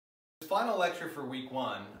final lecture for week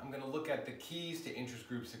 1, I'm going to look at the keys to interest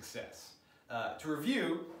group success. To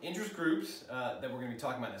review, interest groups that we're going to be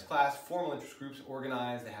talking about in this class, formal interest groups,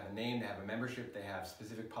 organized, they have a name, they have a membership, they have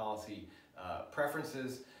specific policy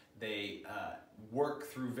preferences, they work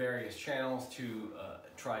through various channels to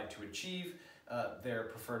try to achieve their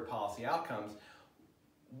preferred policy outcomes.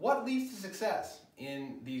 What leads to success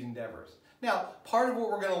in these endeavors? Now, part of what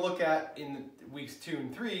we're going to look at in weeks 2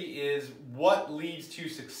 and 3 is what leads to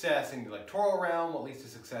success in the electoral realm, what leads to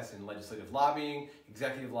success in legislative lobbying,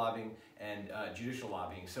 executive lobbying, and judicial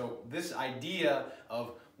lobbying. So this idea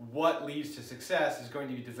of what leads to success is going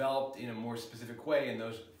to be developed in a more specific way in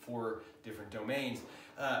those 4 different domains.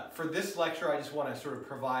 For this lecture, I just want to sort of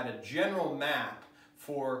provide a general map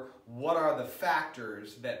for what are the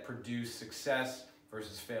factors that produce success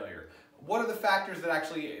versus failure. What are the factors that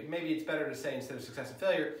actually, maybe it's better to say instead of success and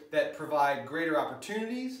failure, that provide greater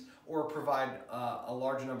opportunities or provide a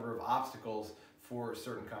large number of obstacles for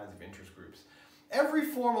certain kinds of interest groups? Every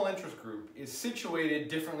formal interest group is situated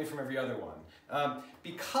differently from every other one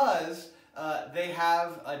because they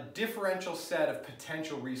have a differential set of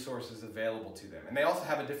potential resources available to them, and they also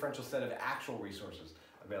have a differential set of actual resources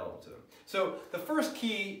available to them. So the first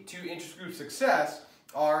key to interest group success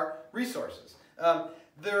are resources.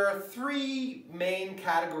 There are 3 main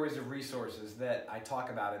categories of resources that I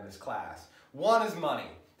talk about in this class. One is money.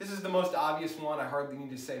 This is the most obvious one. I hardly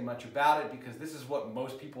need to say much about it because this is what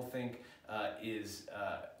most people think leads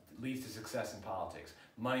to success in politics.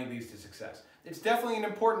 Money leads to success. It's definitely an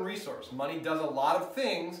important resource. Money does a lot of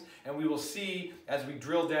things, and we will see as we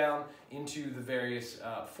drill down into the various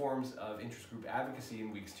forms of interest group advocacy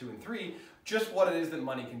in weeks 2 and 3, just what it is that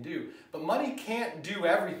money can do. But money can't do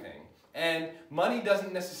everything. And money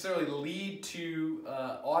doesn't necessarily lead to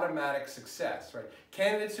automatic success, right?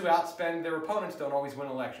 Candidates who outspend their opponents don't always win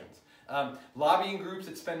elections. Lobbying groups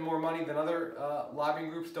that spend more money than other lobbying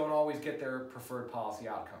groups don't always get their preferred policy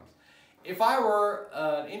outcomes. If I were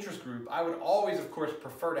an interest group, I would always, of course,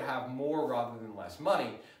 prefer to have more rather than less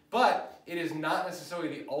money, but it is not necessarily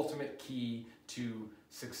the ultimate key to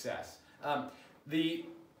success. The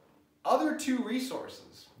other 2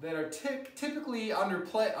 resources that are typically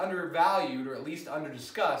undervalued or at least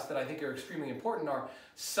under-discussed that I think are extremely important are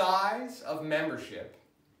size of membership,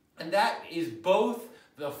 and that is both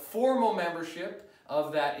the formal membership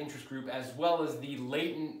of that interest group as well as the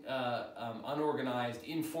latent, unorganized,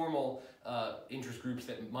 informal interest groups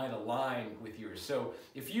that might align with yours. So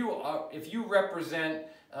if you represent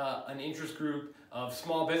an interest group of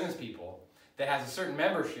small business people that has a certain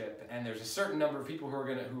membership, and there's a certain number of people who are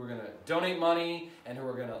gonna donate money and who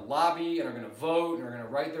are gonna lobby and are gonna vote and are gonna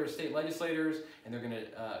write their state legislators and they're gonna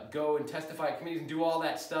go and testify at committees and do all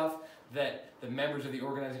that stuff that the members of the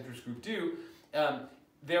organized interest group do.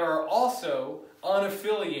 There are also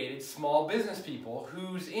unaffiliated small business people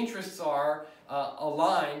whose interests are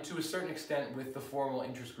aligned to a certain extent with the formal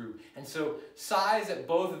interest group. And so size at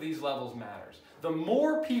both of these levels matters. The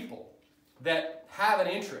more people that have an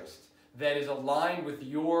interest that is aligned with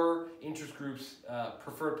your interest group's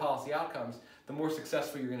preferred policy outcomes, the more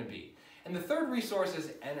successful you're going to be. And the third resource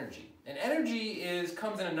is energy. And energy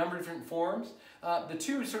comes in a number of different forms. The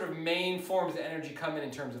 2 sort of main forms that energy come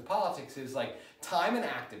in terms of politics is like time and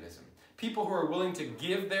activism. People who are willing to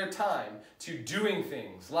give their time to doing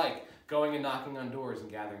things like going and knocking on doors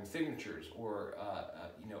and gathering signatures, or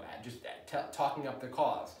just talking up the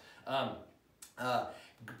cause.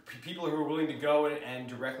 People who are willing to go and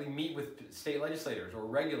directly meet with state legislators or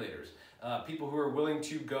regulators. People who are willing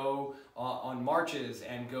to go on marches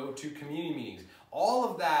and go to community meetings. All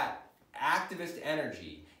of that activist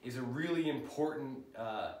energy is a really important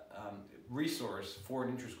resource for an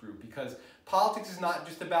interest group, because politics is not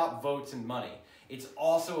just about votes and money. It's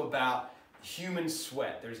also about human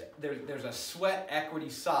sweat. There's a sweat equity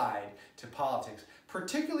side to politics,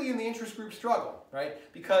 particularly in the interest group struggle, right?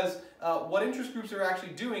 Because what interest groups are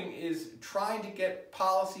actually doing is trying to get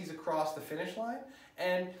policies across the finish line,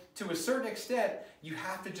 and to a certain extent, you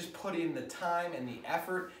have to just put in the time and the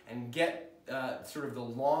effort and get sort of the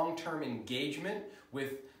long-term engagement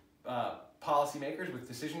with policymakers, with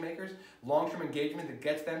decision makers, long-term engagement that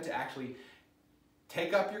gets them to actually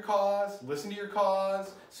take up your cause, listen to your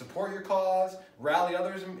cause, support your cause, rally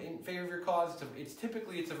others in favor of your cause.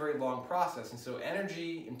 Typically it's a very long process, and so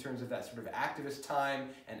energy in terms of that sort of activist time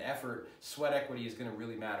and effort, sweat equity, is going to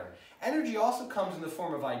really matter. Energy also comes in the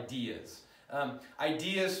form of ideas.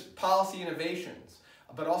 Ideas, policy innovations,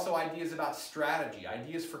 but also ideas about strategy,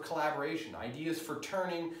 ideas for collaboration, ideas for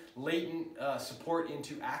turning latent support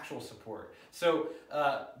into actual support. So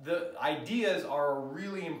the ideas are a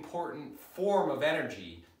really important form of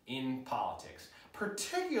energy in politics,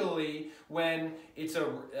 particularly when it's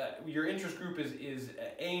your interest group is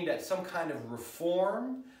aimed at some kind of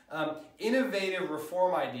reform. Innovative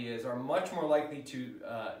reform ideas are much more likely to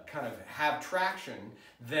kind of have traction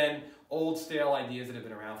than old stale ideas that have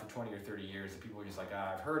been around for 20 or 30 years that people are just like,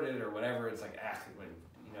 I've heard it or whatever. It's like,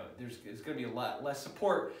 you know, there's going to be a lot less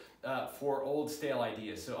support for old stale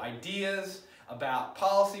ideas. So ideas about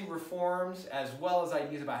policy reforms as well as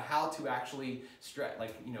ideas about how to actually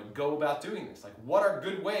go about doing this. Like, what are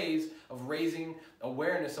good ways of raising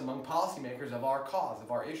awareness among policymakers of our cause, of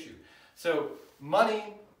our issue? So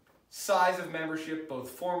money, size of membership, both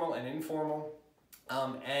formal and informal,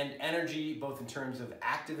 and energy, both in terms of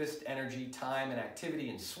activist energy, time and activity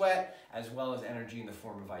and sweat, as well as energy in the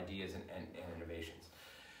form of ideas and innovations.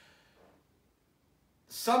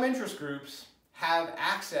 Some interest groups have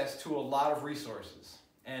access to a lot of resources,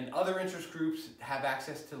 and other interest groups have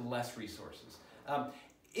access to less resources.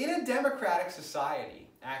 In a democratic society,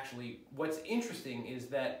 actually, what's interesting is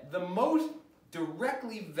that the most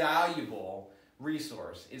directly valuable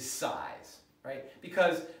resource is size, right?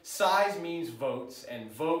 Because size means votes,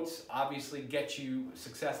 and votes obviously get you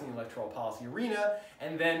success in the electoral policy arena,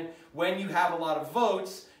 and then when you have a lot of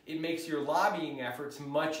votes, it makes your lobbying efforts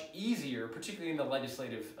much easier, particularly in the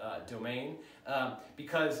legislative domain,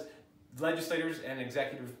 because legislators and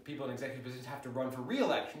people in executive positions have to run for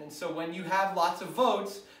re-election. And so when you have lots of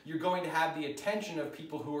votes, you're going to have the attention of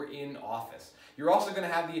people who are in office. You're also going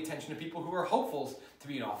to have the attention of people who are hopefuls to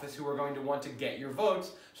be in office, who are going to want to get your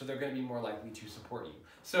votes, so they're going to be more likely to support you.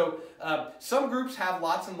 So some groups have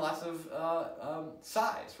lots and lots of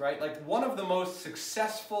size, right? Like, one of the most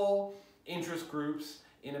successful interest groups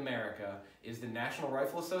in America is the National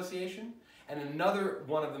Rifle Association, and another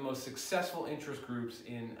one of the most successful interest groups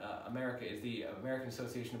in America is the American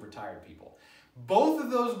Association of Retired People. Both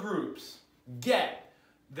of those groups get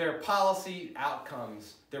their policy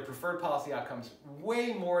outcomes, their preferred policy outcomes,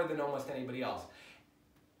 way more than almost anybody else.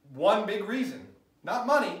 One big reason, not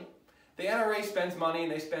money. The NRA spends money,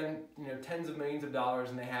 and they spend tens of millions of dollars,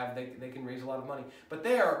 and they can raise a lot of money. But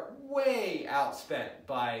they are way outspent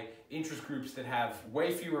by interest groups that have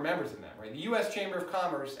way fewer members than them. Right? The U.S. Chamber of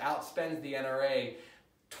Commerce outspends the NRA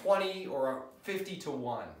 20 or 50 to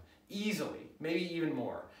 1, easily, maybe even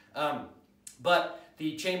more. But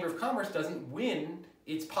the Chamber of Commerce doesn't win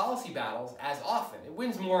its policy battles as often. It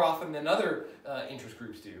wins more often than other interest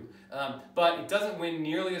groups do, but it doesn't win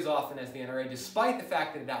nearly as often as the NRA, despite the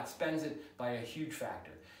fact that it outspends it by a huge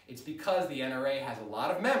factor. It's because the NRA has a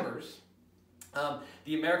lot of members.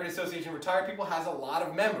 The American Association of Retired People has a lot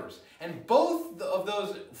of members, and both of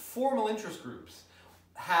those formal interest groups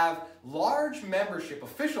have large membership,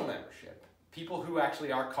 official membership, people who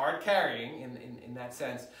actually are card-carrying in that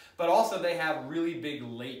sense, but also they have really big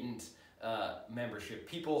latent membership,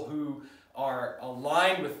 people who are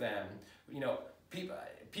aligned with them,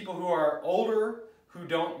 people who are older, who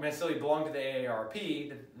don't necessarily belong to the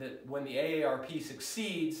AARP, that when the AARP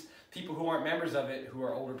succeeds, people who aren't members of it, who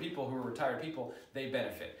are older people, who are retired people, they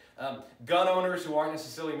benefit. Gun owners who aren't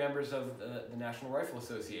necessarily members of the National Rifle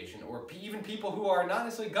Association, or even people who are not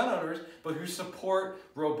necessarily gun owners, but who support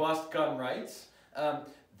robust gun rights.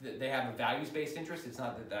 They have a values-based interest. It's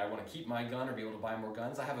not that I want to keep my gun or be able to buy more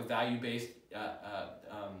guns. I have a value-based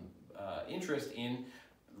interest in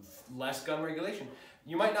less gun regulation.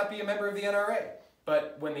 You might not be a member of the NRA,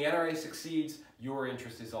 but when the NRA succeeds, your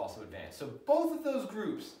interest is also advanced. So both of those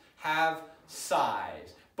groups have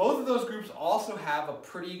size. Both of those groups also have a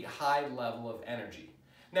pretty high level of energy.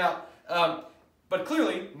 Now, but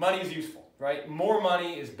clearly, money is useful, right? More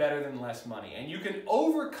money is better than less money. And you can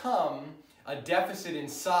overcome a deficit in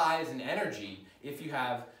size and energy if you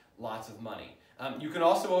have lots of money. You can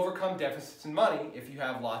also overcome deficits in money if you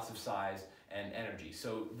have lots of size and energy.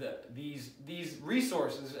 So these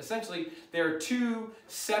resources, essentially, there are two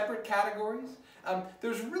separate categories.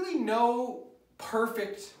 There's really no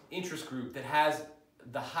perfect interest group that has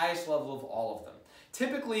the highest level of all of them.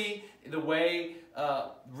 Typically, the way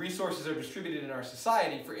resources are distributed in our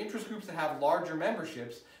society, for interest groups that have larger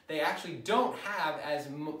memberships, they actually don't have as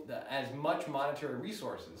much monetary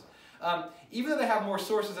resources. Even though they have more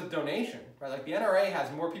sources of donation, right? Like the NRA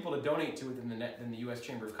has more people to donate to it than the U.S.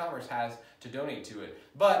 Chamber of Commerce has to donate to it.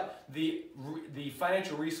 But the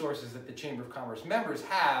financial resources that the Chamber of Commerce members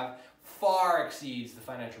have far exceeds the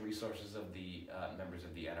financial resources of the members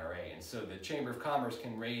of the NRA. And so the Chamber of Commerce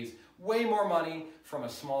can raise way more money from a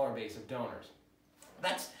smaller base of donors.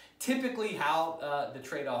 That's typically how the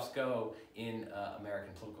trade-offs go in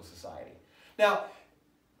American political society. Now,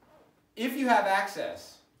 if you have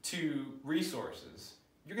access to resources,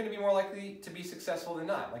 you're going to be more likely to be successful than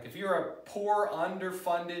not. Like if you're a poor,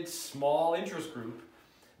 underfunded, small interest group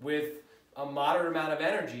with a moderate amount of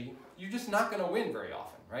energy, you're just not going to win very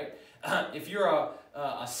often, right? If you're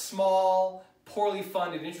a small, poorly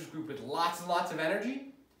funded interest group with lots and lots of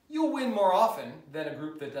energy, you'll win more often than a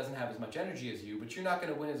group that doesn't have as much energy as you, but you're not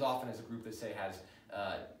going to win as often as a group that, say, has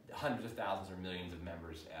hundreds of thousands or millions of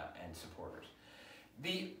members and supporters.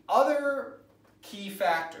 The other key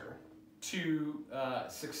factor to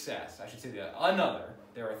success, I should say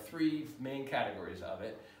there are three main categories of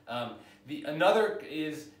it. Another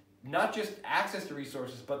is not just access to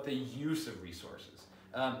resources, but the use of resources.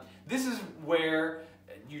 This is where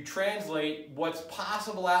you translate what's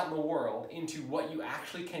possible out in the world into what you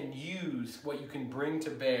actually can use, what you can bring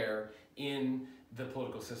to bear in the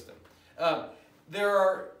political system. There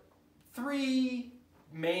are three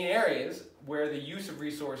main areas where the use of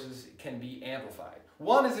resources can be amplified.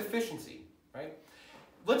 One is efficiency, right?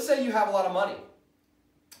 Let's say you have a lot of money,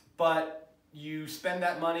 but you spend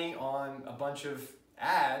that money on a bunch of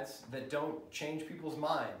ads that don't change people's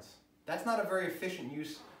minds. That's not a very efficient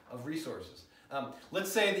use of resources.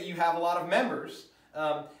 Let's say that you have a lot of members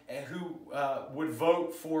who would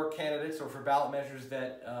vote for candidates or for ballot measures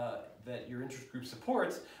that your interest group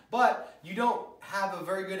supports, but you don't have a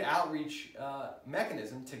very good outreach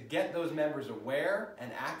mechanism to get those members aware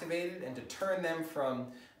and activated and to turn them from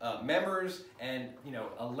members and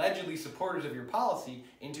allegedly supporters of your policy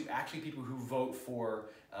into actually people who vote for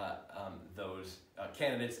those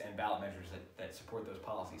candidates and ballot measures that support those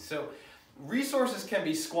policies. So resources can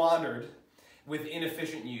be squandered with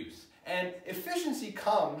inefficient use. And efficiency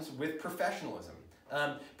comes with professionalism.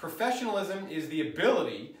 Professionalism is the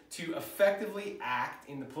ability to effectively act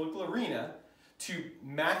in the political arena to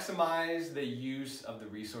maximize the use of the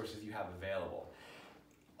resources you have available.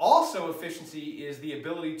 Also, efficiency is the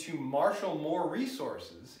ability to marshal more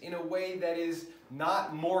resources in a way that is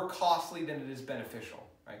not more costly than it is beneficial.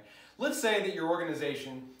 Right? Let's say that your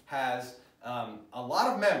organization has a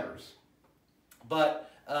lot of members,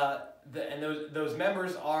 but those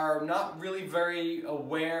members are not really very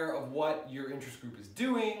aware of what your interest group is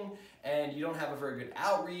doing, and you don't have a very good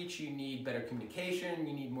outreach. You need better communication.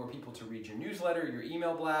 You need more people to read your newsletter, your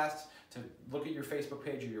email blasts, to look at your Facebook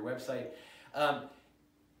page or your website.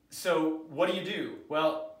 So what do?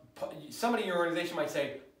 Well, somebody in your organization might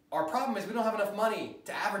say, our problem is we don't have enough money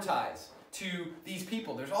to advertise to these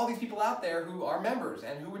people. There's all these people out there who are members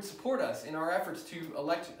and who would support us in our efforts to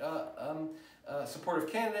elect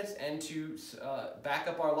supportive candidates and to back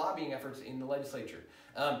up our lobbying efforts in the legislature.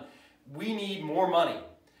 We need more money.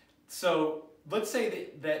 So let's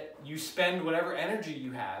say that you spend whatever energy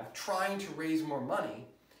you have trying to raise more money,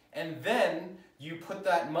 and then you put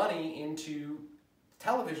that money into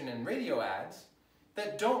television and radio ads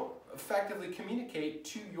that don't effectively communicate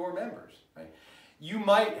to your members. Right? You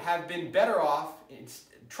might have been better off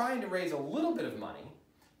trying to raise a little bit of money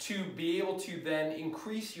to be able to then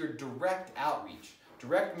increase your direct outreach,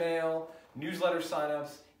 direct mail, newsletter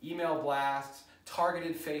signups, email blasts,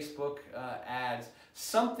 targeted Facebook ads,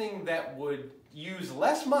 something that would use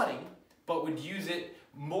less money but would use it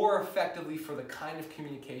more effectively for the kind of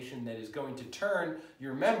communication that is going to turn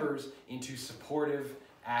your members into supportive,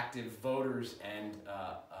 active voters and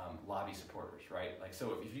lobby supporters, right? Like,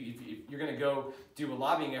 so if you're going to go do a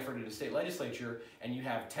lobbying effort at a state legislature and you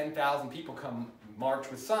have 10,000 people come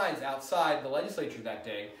march with signs outside the legislature that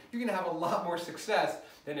day, you're going to have a lot more success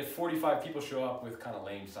than if 45 people show up with kind of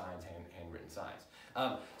lame signs, handwritten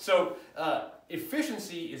signs. So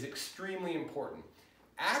efficiency is extremely important.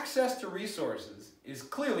 Access to resources is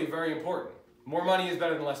clearly very important. More money is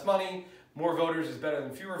better than less money. More voters is better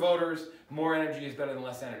than fewer voters. More energy is better than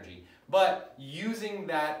less energy. But using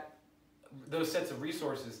those sets of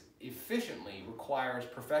resources efficiently requires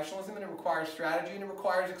professionalism, and it requires strategy, and it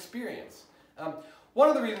requires experience. One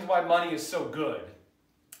of the reasons why money is so good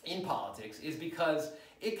in politics is because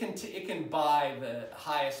it can buy the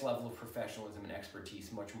highest level of professionalism and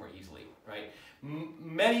expertise much more easily, right?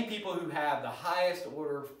 Many people who have the highest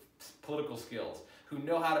order political skills, who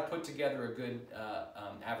know how to put together a good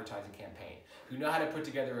advertising campaign, who know how to put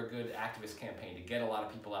together a good activist campaign to get a lot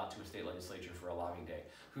of people out to a state legislature for a lobbying day,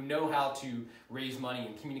 who know how to raise money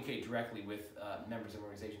and communicate directly with members of an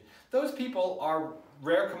organization. Those people are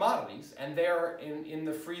rare commodities, and they're in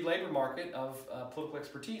the free labor market of political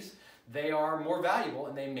expertise. They are more valuable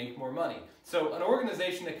and they make more money. So an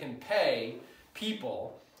organization that can pay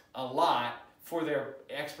people a lot for their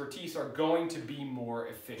expertise are going to be more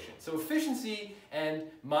efficient. So efficiency and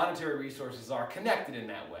monetary resources are connected in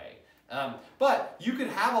that way. But you could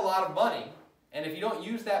have a lot of money And if you don't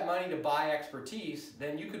use that money to buy expertise,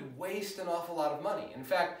 then you could waste an awful lot of money. In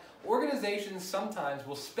fact, organizations sometimes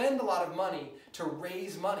will spend a lot of money to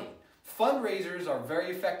raise money. Fundraisers are very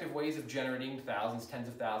effective ways of generating thousands, tens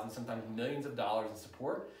of thousands, sometimes millions of dollars in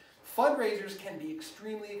support. Fundraisers can be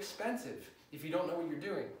extremely expensive if you don't know what you're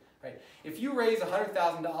doing. Right? If you raise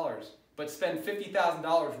 $100,000 but spend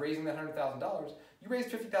 $50,000 raising that $100,000, you raised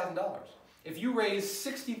 $50,000. If you raise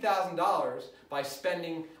 $60,000 by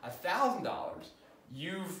spending $1,000,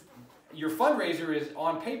 your fundraiser is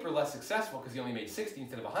on paper less successful because you only made 60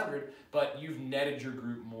 instead of 100, but you've netted your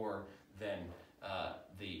group more than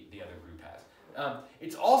the other group has.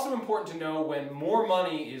 It's also important to know when more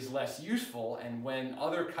money is less useful and when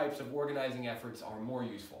other types of organizing efforts are more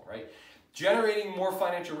useful, right? Generating more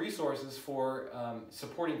financial resources for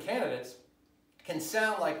supporting candidates can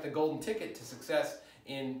sound like the golden ticket to success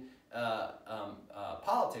in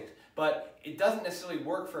politics, but it doesn't necessarily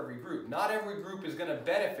work for every group. Not every group is going to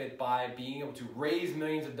benefit by being able to raise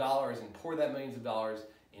millions of dollars and pour that millions of dollars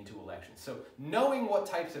into elections. So knowing what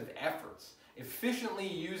types of efforts, efficiently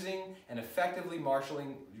using and effectively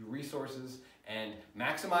marshaling your resources and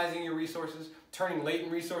maximizing your resources, turning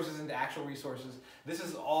latent resources into actual resources, this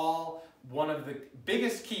is all one of the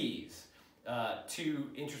biggest keys to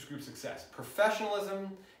interest group success.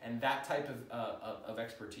 Professionalism and that type of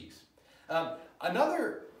expertise.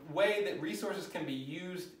 Another way that resources can be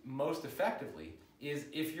used most effectively is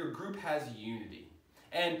if your group has unity.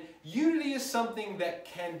 And unity is something that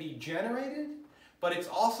can be generated, but it's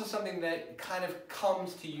also something that kind of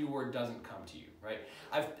comes to you or doesn't come to you, right?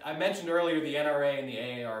 I mentioned earlier the NRA and the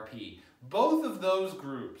AARP. Both of those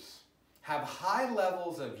groups have high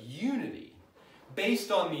levels of unity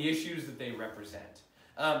based on the issues that they represent.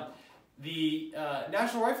 The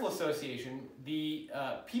National Rifle Association, the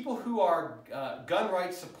people who are gun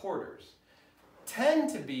rights supporters tend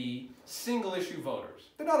to be single-issue voters.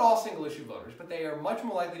 They're not all single-issue voters, but they are much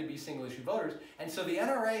more likely to be single-issue voters, and so the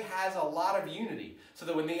NRA has a lot of unity, so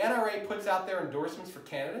that when the NRA puts out their endorsements for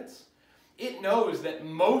candidates, it knows that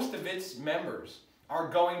most of its members are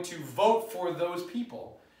going to vote for those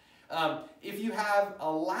people. If you have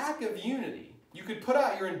a lack of unity, you could put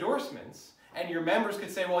out your endorsements, and your members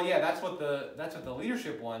could say, well, yeah, that's what the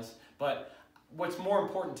leadership wants, but what's more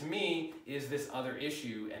important to me is this other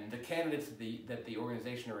issue, and the candidates that the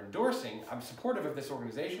organization are endorsing, I'm supportive of this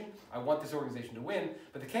organization, I want this organization to win,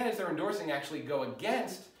 but the candidates they're endorsing actually go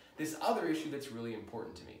against this other issue that's really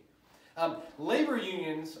important to me. Labor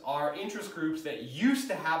unions are interest groups that used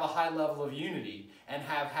to have a high level of unity and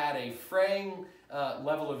have had a fraying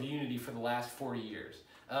level of unity for the last 40 years.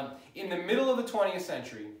 In the middle of the 20th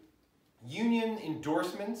century, union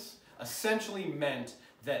endorsements essentially meant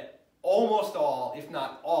that almost all, if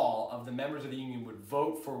not all, of the members of the union would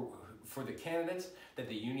vote for the candidates that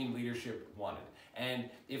the union leadership wanted. And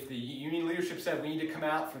if the union leadership said, we need to come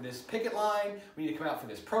out for this picket line, we need to come out for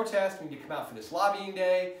this protest, we need to come out for this lobbying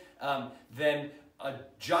day, then a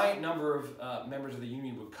giant number of members of the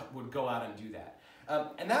union would go out and do that.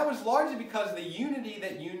 And that was largely because the unity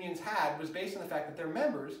that unions had was based on the fact that their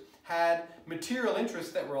members had material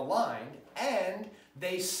interests that were aligned, and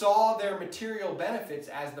they saw their material benefits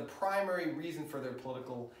as the primary reason for their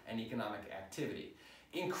political and economic activity.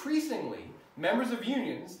 Increasingly, members of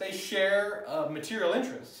unions, they share material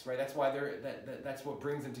interests, right? That's why that's what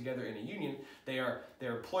brings them together in a union. Their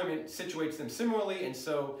employment situates them similarly, and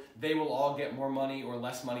so they will all get more money or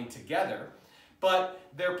less money together. But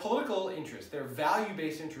their political interests, their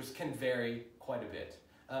value-based interests can vary quite a bit.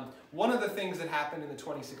 One of the things that happened in the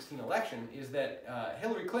 2016 election is that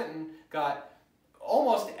Hillary Clinton got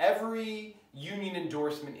almost every union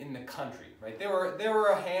endorsement in the country, right? There were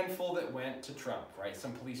a handful that went to Trump, right?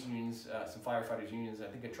 Some police unions, some firefighters unions, I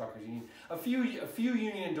think a truckers union. A few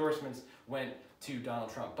union endorsements went to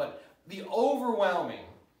Donald Trump, but the overwhelming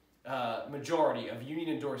majority of union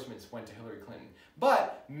endorsements went to Hillary Clinton.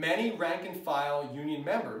 But many rank-and-file union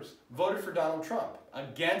members voted for Donald Trump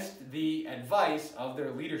against the advice of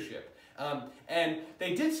their leadership. And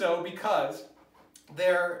they did so because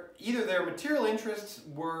either their material interests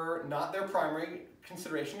were not their primary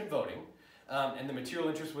consideration in voting, and the material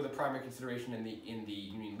interests were the primary consideration in the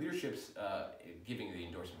union leadership's giving the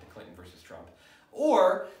endorsement to Clinton versus Trump,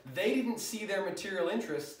 or they didn't see their material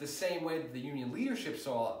interests the same way that the union leadership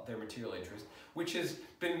saw their material interests, which has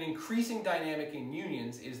been an increasing dynamic in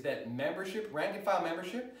unions, is that membership, rank-and-file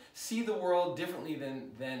membership, see the world differently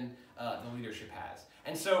than the leadership has.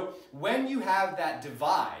 And so when you have that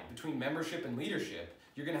divide between membership and leadership,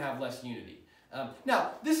 you're going to have less unity.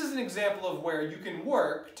 Now, this is an example of where you can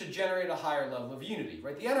work to generate a higher level of unity,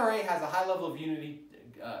 right? The NRA has a high level of unity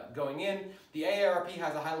going in. The AARP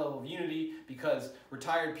has a high level of unity because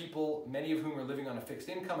retired people, many of whom are living on a fixed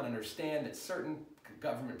income, and understand that certain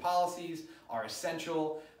government policies are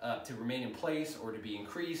essential to remain in place or to be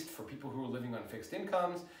increased for people who are living on fixed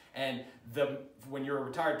incomes. And when you're a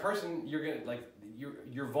retired person,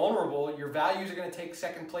 you're vulnerable. Your values are going to take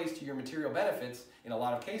second place to your material benefits in a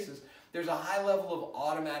lot of cases. There's a high level of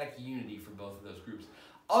automatic unity for both of those groups.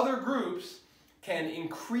 Other groups can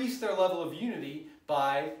increase their level of unity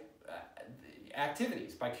by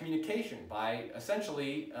activities, by communication, by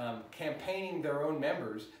essentially campaigning their own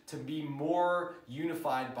members to be more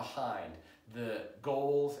unified behind the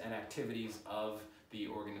goals and activities of the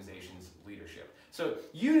organization's leadership. So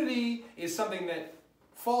unity is something that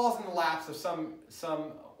falls in the laps of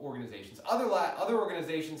some organizations. Other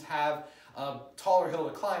organizations have a taller hill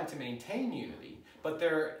to climb to maintain unity, but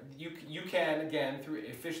you can, again, through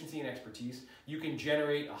efficiency and expertise, you can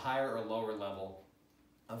generate a higher or lower level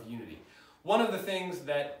of unity. One of the things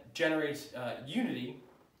that generates unity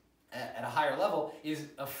at a higher level is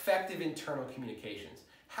effective internal communications.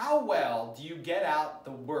 How well do you get out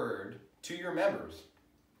the word to your members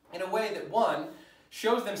in a way that, one,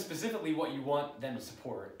 shows them specifically what you want them to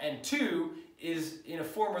support, and two, is in a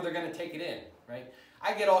form where they're going to take it in, right?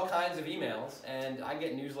 I get all kinds of emails, and I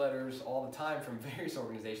get newsletters all the time from various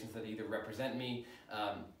organizations that either represent me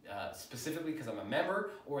specifically because I'm a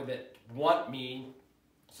member, or that want me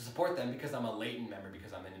to support them because I'm a latent member,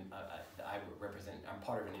 because I'm I'm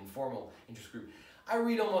part of an informal interest group. I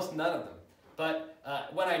read almost none of them. But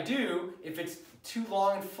when I do, if it's too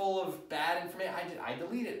long and full of bad information, I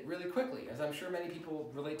delete it really quickly, as I'm sure many people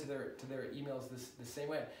relate to their emails the same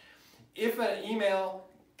way. If an email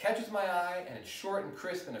catches my eye and it's short and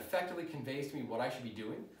crisp and effectively conveys to me what I should be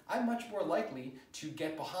doing, I'm much more likely to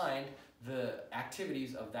get behind the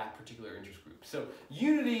activities of that particular interest group. So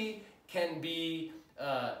unity can be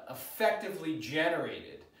effectively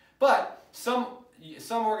generated, but some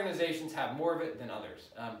organizations have more of it than others.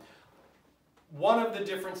 One of the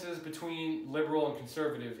differences between liberal and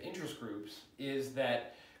conservative interest groups is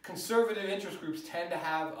that conservative interest groups tend to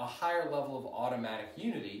have a higher level of automatic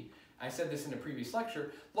unity. I said this in a previous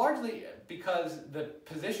lecture, largely because the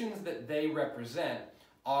positions that they represent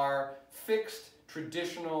are fixed,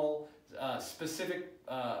 traditional, specific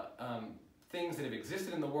things that have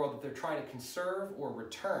existed in the world that they're trying to conserve or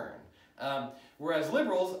return. Whereas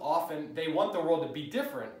liberals, often, they want the world to be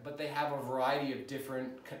different, but they have a variety of different,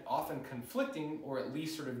 often conflicting, or at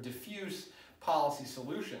least sort of diffuse policy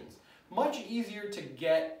solutions. Much easier to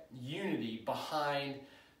get unity behind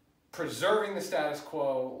preserving the status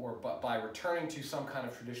quo or by returning to some kind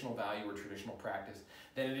of traditional value or traditional practice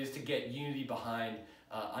than it is to get unity behind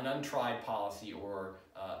an untried policy or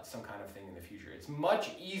some kind of thing in the future. It's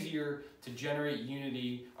much easier to generate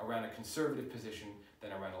unity around a conservative position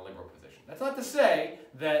than around a liberal position. That's not to say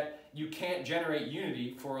that you can't generate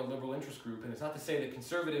unity for a liberal interest group, and it's not to say that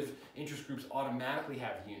conservative interest groups automatically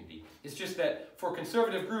have unity. It's just that for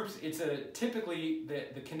conservative groups, typically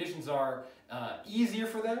the conditions are easier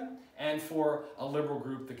for them, and for a liberal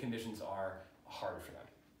group, the conditions are harder for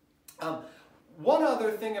them. One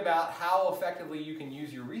other thing about how effectively you can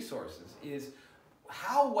use your resources is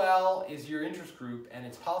how well is your interest group and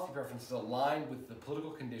its policy preferences aligned with the political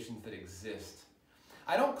conditions that exist.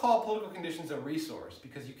 I don't call political conditions a resource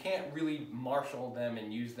because you can't really marshal them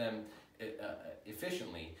and use them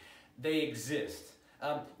efficiently. They exist.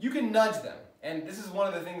 You can nudge them, and this is one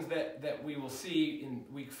of the things that we will see in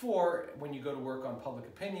week 4 when you go to work on public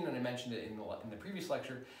opinion, and I mentioned it in the previous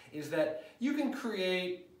lecture, is that you can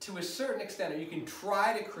create, to a certain extent, or you can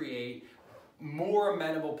try to create more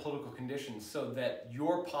amenable political conditions so that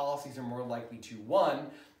your policies are more likely to, 1,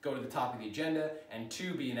 go to the top of the agenda, and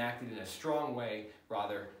 2, be enacted in a strong way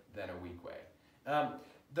rather than a weak way.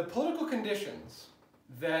 The political conditions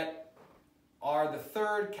that are the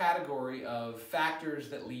third category of factors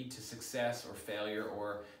that lead to success or failure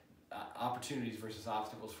or opportunities versus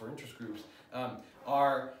obstacles for interest groups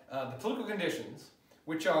are the political conditions,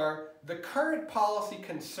 which are the current policy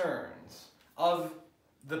concerns of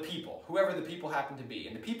the people, whoever the people happen to be.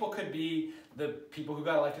 And the people could be the people who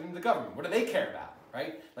got elected into the government. What do they care about,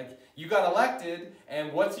 right? Like, you got elected,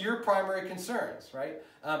 and what's your primary concerns, right?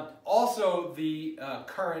 Also, the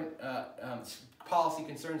current policy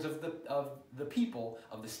concerns of the people,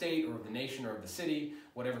 of the state, or of the nation, or of the city,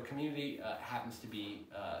 whatever community happens to be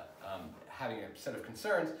having a set of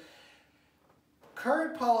concerns.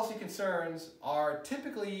 Current policy concerns are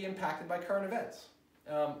typically impacted by current events.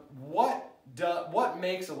 What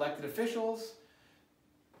makes elected officials,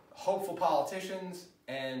 hopeful politicians,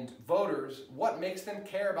 and voters, what makes them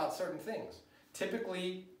care about certain things?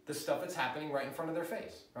 Typically, the stuff that's happening right in front of their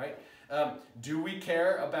face, right? Do we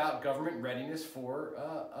care about government readiness for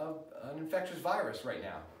an infectious virus right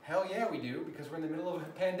now? Hell yeah, we do, because we're in the middle of a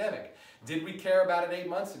pandemic. Did we care about it 8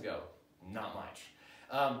 months ago? Not much.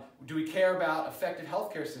 Do we care about effective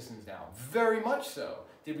healthcare systems now? Very much so.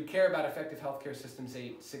 Did we care about effective healthcare systems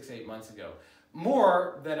 8 months ago?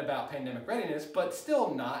 More than about pandemic readiness, but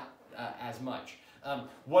still not as much.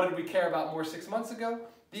 What did we care about more 6 months ago?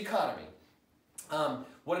 The economy.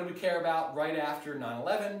 What did we care about right after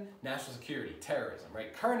 9/11? National security, terrorism,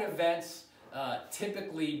 right? Current events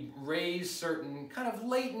typically raise certain kind of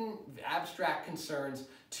latent, abstract concerns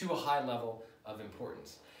to a high level of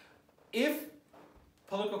importance. If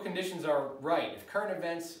political conditions are right, if current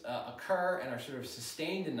events occur and are sort of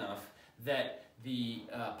sustained enough that the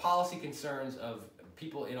policy concerns of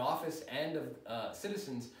people in office and of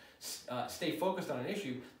citizens stay focused on an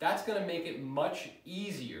issue, that's going to make it much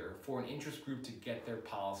easier for an interest group to get their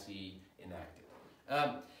policy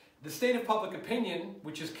enacted. The state of public opinion,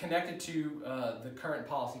 which is connected to the current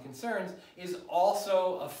policy concerns, is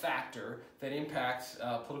also a factor that impacts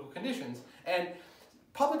political conditions. And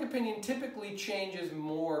public opinion typically changes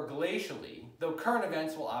more glacially, though current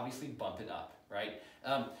events will obviously bump it up, right?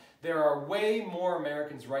 There are way more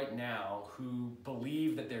Americans right now who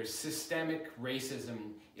believe that there's systemic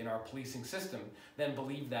racism in our policing system than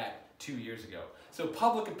believed that 2 years ago. So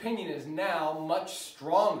public opinion is now much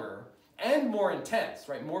stronger and more intense,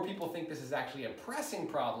 right? More people think this is actually a pressing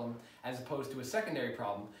problem as opposed to a secondary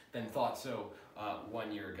problem than thought so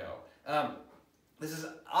 1 year ago. This is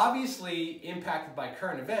obviously impacted by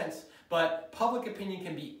current events, but public opinion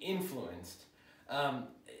can be influenced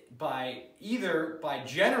by either by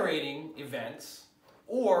generating events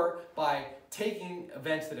or by taking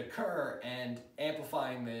events that occur and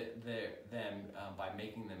amplifying them by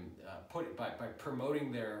making them by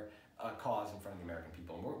promoting their cause in front of the American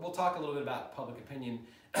people. And we'll talk a little bit about public opinion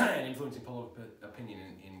and influencing public opinion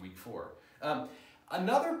in week 4.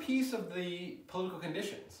 Another piece of the political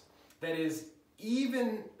conditions that is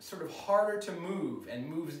even sort of harder to move and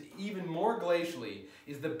moves even more glacially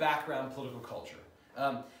is the background political culture.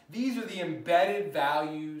 These are the embedded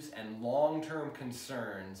values and long-term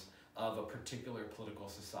concerns of a particular political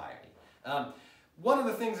society. One of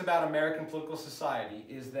the things about American political society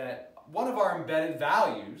is that one of our embedded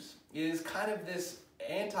values is kind of this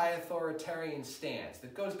anti-authoritarian stance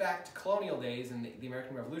that goes back to colonial days and the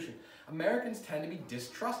American Revolution. Americans tend to be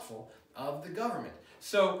distrustful of the government.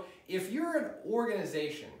 So if you're an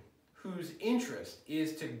organization whose interest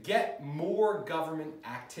is to get more government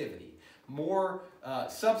activity, more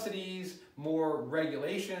subsidies, more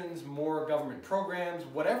regulations, more government programs,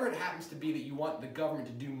 whatever it happens to be that you want the government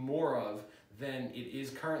to do more of than it is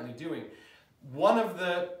currently doing, one of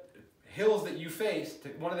the hills that you face,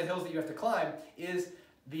 one of the hills that you have to climb is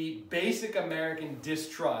the basic American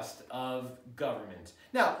distrust of government.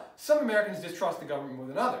 Now, some Americans distrust the government more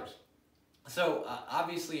than others. So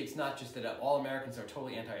obviously it's not just that all Americans are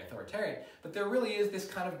totally anti-authoritarian, but there really is this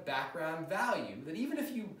kind of background value that even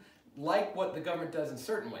if you like what the government does in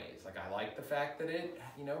certain ways, like I like the fact that it,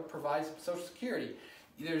 provides Social Security,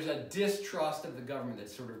 there's a distrust of the government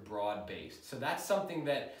that's sort of broad-based. So that's something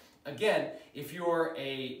that, again, if you're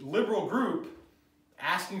a liberal group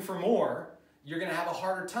asking for more, you're going to have a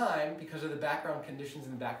harder time because of the background conditions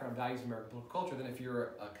and the background values of American political culture than if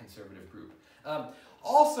you're a conservative group.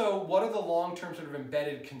 Also, what are the long-term sort of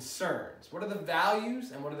embedded concerns? What are the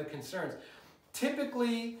values and what are the concerns?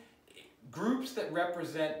 Typically, groups that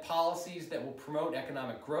represent policies that will promote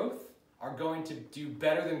economic growth are going to do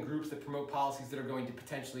better than groups that promote policies that are going to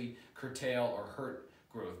potentially curtail or hurt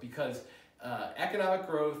growth, because economic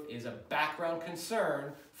growth is a background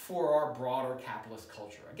concern for our broader capitalist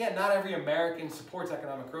culture. Again, not every American supports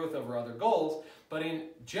economic growth over other goals, but in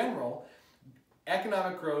general,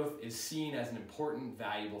 economic growth is seen as an important,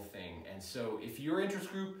 valuable thing. And so if your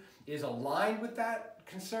interest group is aligned with that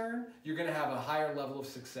concern, you're going to have a higher level of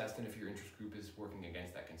success than if your interest group is working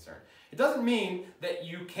against that concern. It doesn't mean that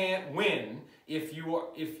you can't win if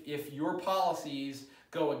your policies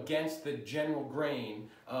go against the general grain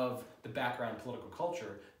of the background political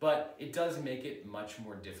culture, but it does make it much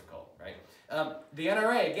more difficult, right? The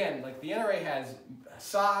NRA, again, like the NRA has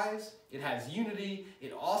size, it has unity,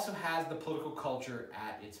 it also has the political culture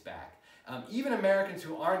at its back. Even Americans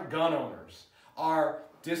who aren't gun owners are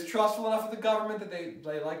distrustful enough of the government that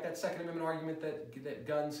they like that Second Amendment argument that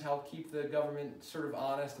guns help keep the government sort of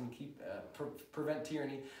honest and prevent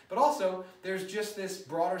tyranny. But also, there's just this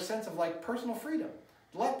broader sense of like personal freedom.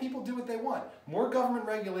 Let people do what they want. More government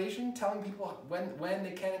regulation, telling people when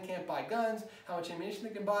they can and can't buy guns, how much ammunition they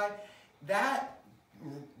can buy. That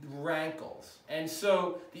rankles. And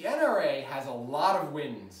so the NRA has a lot of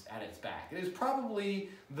wins at its back. It is probably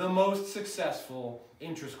the most successful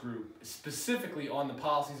interest group, specifically on the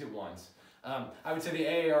policies it wants. I would say the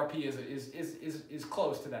AARP is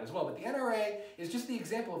close to that as well, but the NRA is just the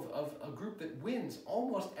example of a group that wins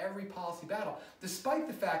almost every policy battle, despite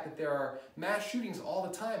the fact that there are mass shootings all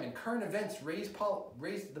the time and current events raise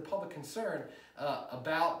the public concern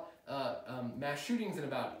about mass shootings and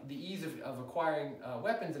about the ease of acquiring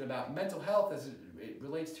weapons and about mental health as it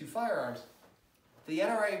relates to firearms. The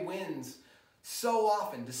NRA wins so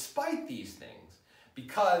often despite these things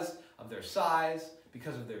because of their size,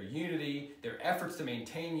 because of their unity, their efforts to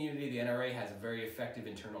maintain unity. The NRA has a very effective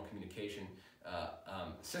internal communication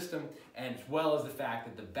system, and as well as the fact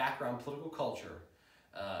that the background political culture,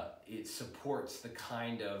 it supports the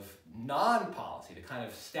kind of non-policy, the kind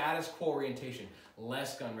of status quo orientation,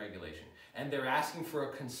 less gun regulation. And they're asking for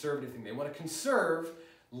a conservative thing. They want to conserve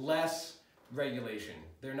less regulation.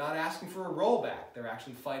 They're not asking for a rollback. They're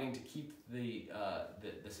actually fighting to keep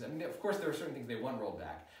I mean, of course, there are certain things they want rolled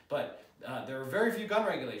back, but there are very few gun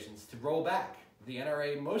regulations to roll back. The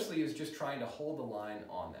NRA mostly is just trying to hold the line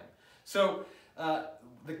on them. So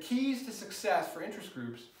the keys to success for interest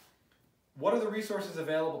groups: what are the resources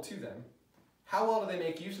available to them? How well do they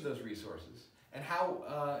make use of those resources? And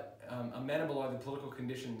how amenable are the political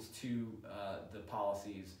conditions to the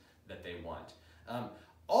policies that they want?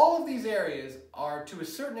 All of these areas are, to a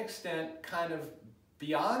certain extent, kind of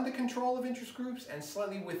beyond the control of interest groups and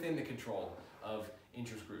slightly within the control of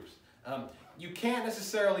interest groups. You can't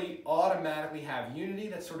necessarily automatically have unity.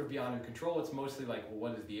 That's sort of beyond your control. It's mostly like, well,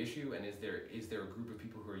 what is the issue, and is there a group of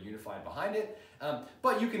people who are unified behind it?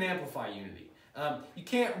 But you can amplify unity. You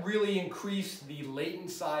can't really increase the latent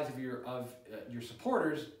size of your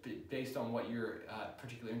supporters based on what your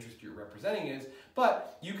particular interest you're representing is,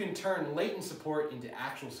 but you can turn latent support into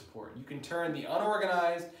actual support. You can turn the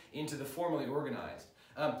unorganized into the formally organized.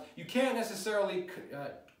 You can't necessarily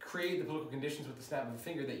create the political conditions with the snap of a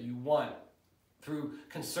finger that you want through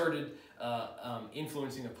concerted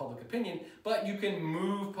influencing of public opinion, but you can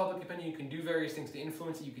move public opinion. You can do various things to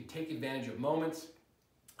influence it. You can take advantage of moments.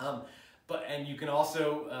 And you can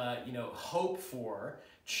also, hope for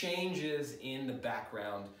changes in the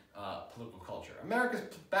background political culture. America's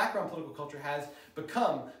background political culture has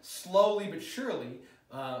become slowly but surely,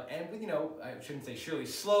 and with, I shouldn't say surely,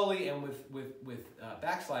 slowly and with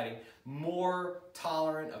backsliding, more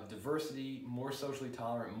tolerant of diversity, more socially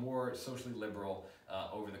tolerant, more socially liberal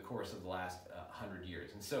over the course of the last 100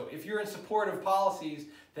 years. And so if you're in support of policies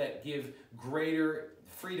that give greater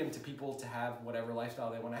freedom to people to have whatever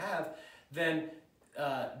lifestyle they want to have, then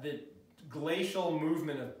the glacial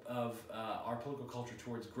movement of our political culture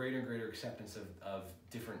towards greater and greater acceptance of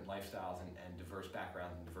different lifestyles and diverse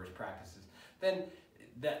backgrounds and diverse practices, then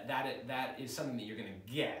that is something that you're going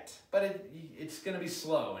to get. But it's going to be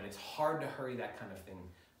slow, and it's hard to hurry that kind of thing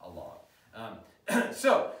along.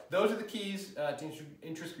 So those are the keys to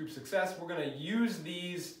interest group success. We're going to use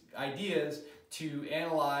these ideas to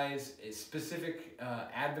analyze specific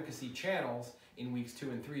advocacy channels in weeks 2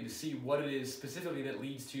 and 3 to see what it is specifically that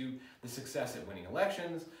leads to the success at winning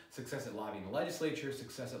elections, success at lobbying the legislature,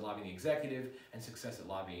 success at lobbying the executive, and success at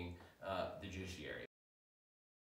lobbying the judiciary.